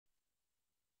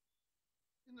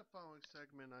the following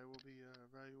segment, I will be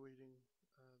evaluating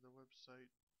the website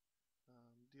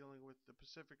dealing with the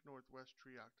Pacific Northwest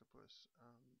tree octopus.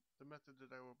 The method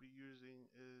that I will be using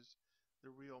is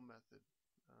the real method,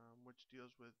 which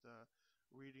deals with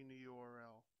reading the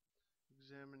URL,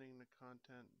 examining the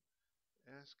content,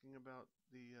 asking about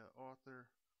the author,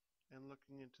 and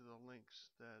looking into the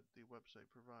links that the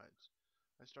website provides.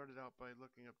 I started out by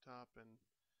looking up top and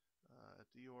at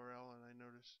the URL, and I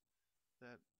noticed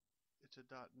that it's a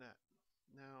 .net.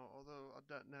 Now, although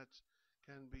 .nets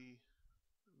can be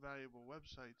valuable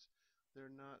websites,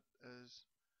 they're not as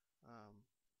um,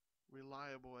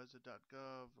 reliable as a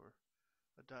 .gov or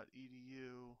a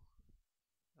 .edu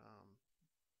um,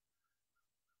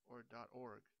 or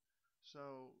 .org.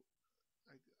 So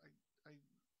I, I, I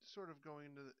sort of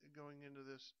going into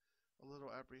this a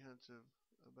little apprehensive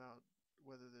about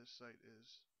whether this site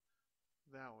is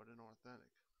valid and authentic.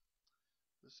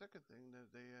 The second thing that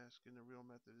they ask in the real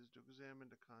method is to examine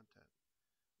the content.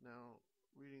 Now,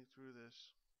 reading through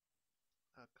this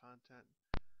content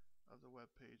of the web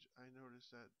page, I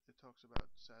noticed that it talks about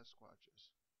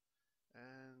Sasquatches.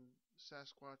 And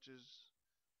Sasquatches,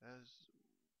 as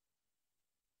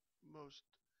most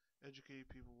educated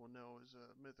people will know, is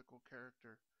a mythical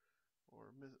character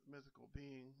or mythical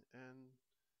being, and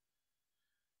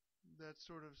that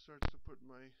sort of starts to put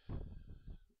my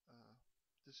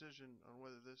decision on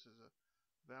whether this is a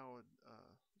valid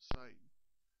site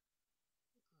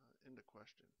into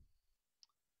question.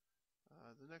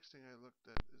 The next thing I looked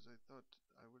at is I thought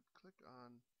I would click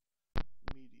on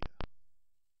media,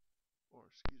 or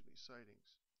excuse me,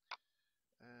 sightings.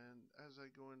 And as I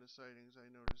go into sightings, I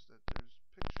notice that there's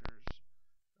pictures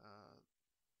uh,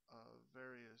 of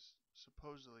various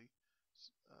supposedly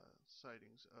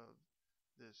sightings of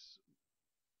this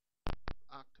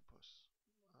octopus.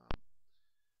 Um,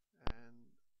 and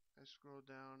I scroll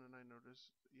down and I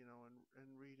notice, in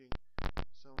reading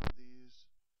some of these,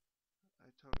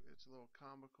 it's a little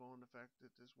comical in the fact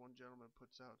that this one gentleman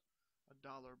puts out a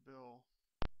dollar bill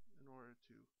in order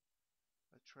to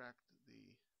attract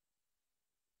the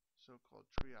so-called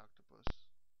tree octopus.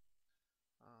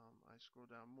 I scroll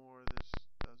down more. This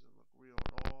doesn't look real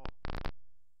at all.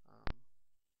 Um,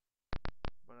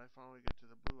 but I finally get to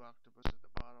the blue octopus at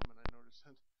the bottom, and I notice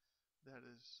that that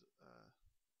is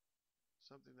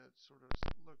something that sort of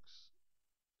looks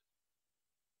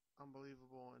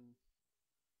unbelievable and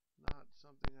not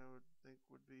something I would think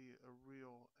would be a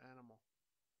real animal.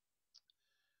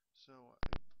 So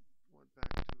I went back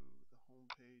to the home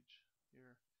page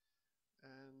here,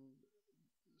 and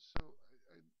so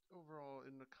overall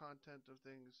in the content of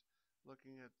things,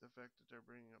 looking at the fact that they're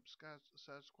bringing up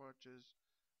Sasquatches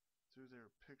through their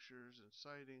pictures and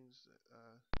sightings,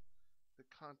 the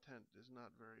content is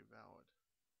not very valid.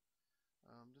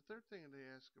 The third thing they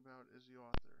ask about is the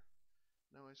author.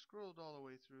 Now I scrolled all the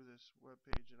way through this web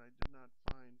page and I did not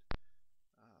find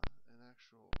an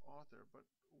actual author, but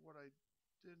what I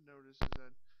did notice is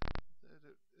that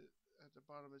at the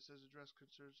bottom it says address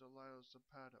concerns to Lyle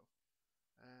Zapato,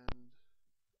 and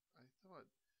I thought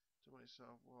to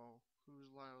myself, well,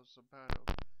 who's Lyle Zapato?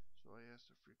 So I asked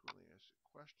the frequently asked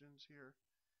questions here,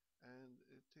 and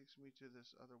it takes me to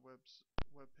this other web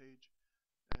page,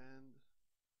 and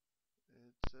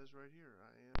it says right here,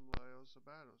 I am Lyle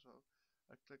Sabato. So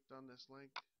I clicked on this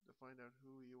link to find out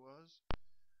who he was,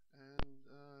 and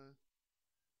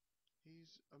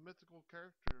he's a mythical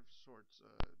character of sorts,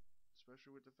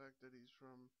 especially with the fact that he's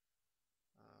from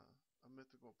a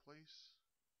mythical place,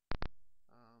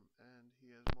 and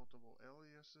he has multiple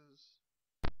aliases.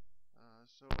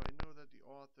 So I know that the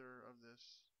author of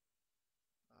this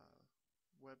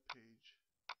web page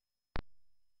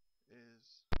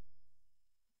is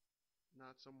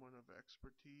not someone of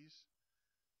expertise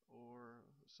or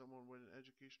someone with an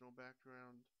educational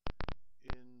background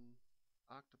in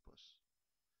octopus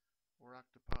or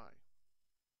octopi.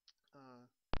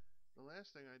 The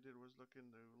last thing I did was look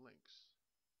into links,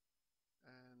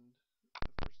 and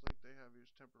the first link they have is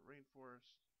temperate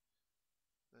rainforest.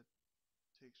 That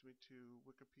takes me to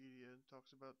Wikipedia and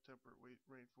talks about temperate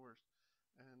rainforest.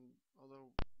 And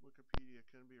although Wikipedia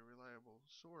can be a reliable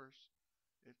source,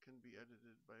 it can be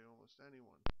edited by almost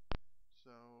anyone.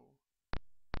 So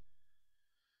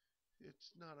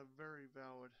it's not a very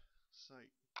valid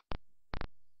site.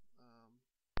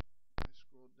 I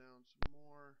scrolled down some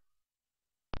more,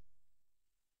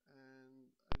 and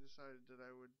I decided that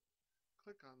I would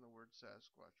click on the word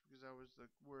Sasquatch because that was the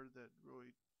word that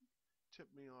really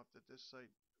tipped me off that this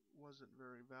site wasn't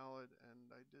very valid,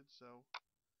 and I did so.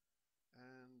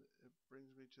 And it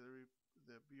brings me to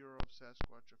the Bureau of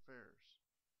Sasquatch Affairs,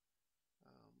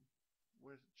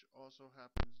 which also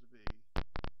happens to be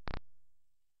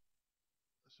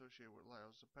associated with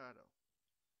Lyle Zapato.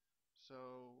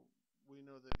 So we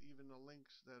know that even the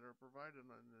links that are provided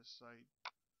on this site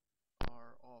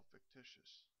are all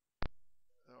fictitious,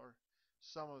 or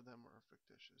some of them are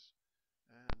fictitious.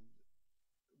 And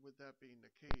with that being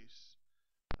the case,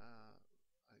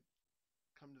 I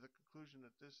come to the conclusion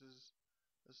that this is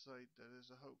a site that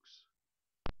is a hoax,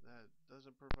 that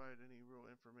doesn't provide any real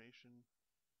information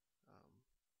um,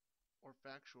 or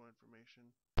factual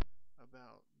information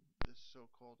about this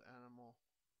so-called animal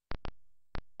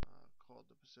called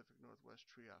the Pacific Northwest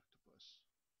tree octopus.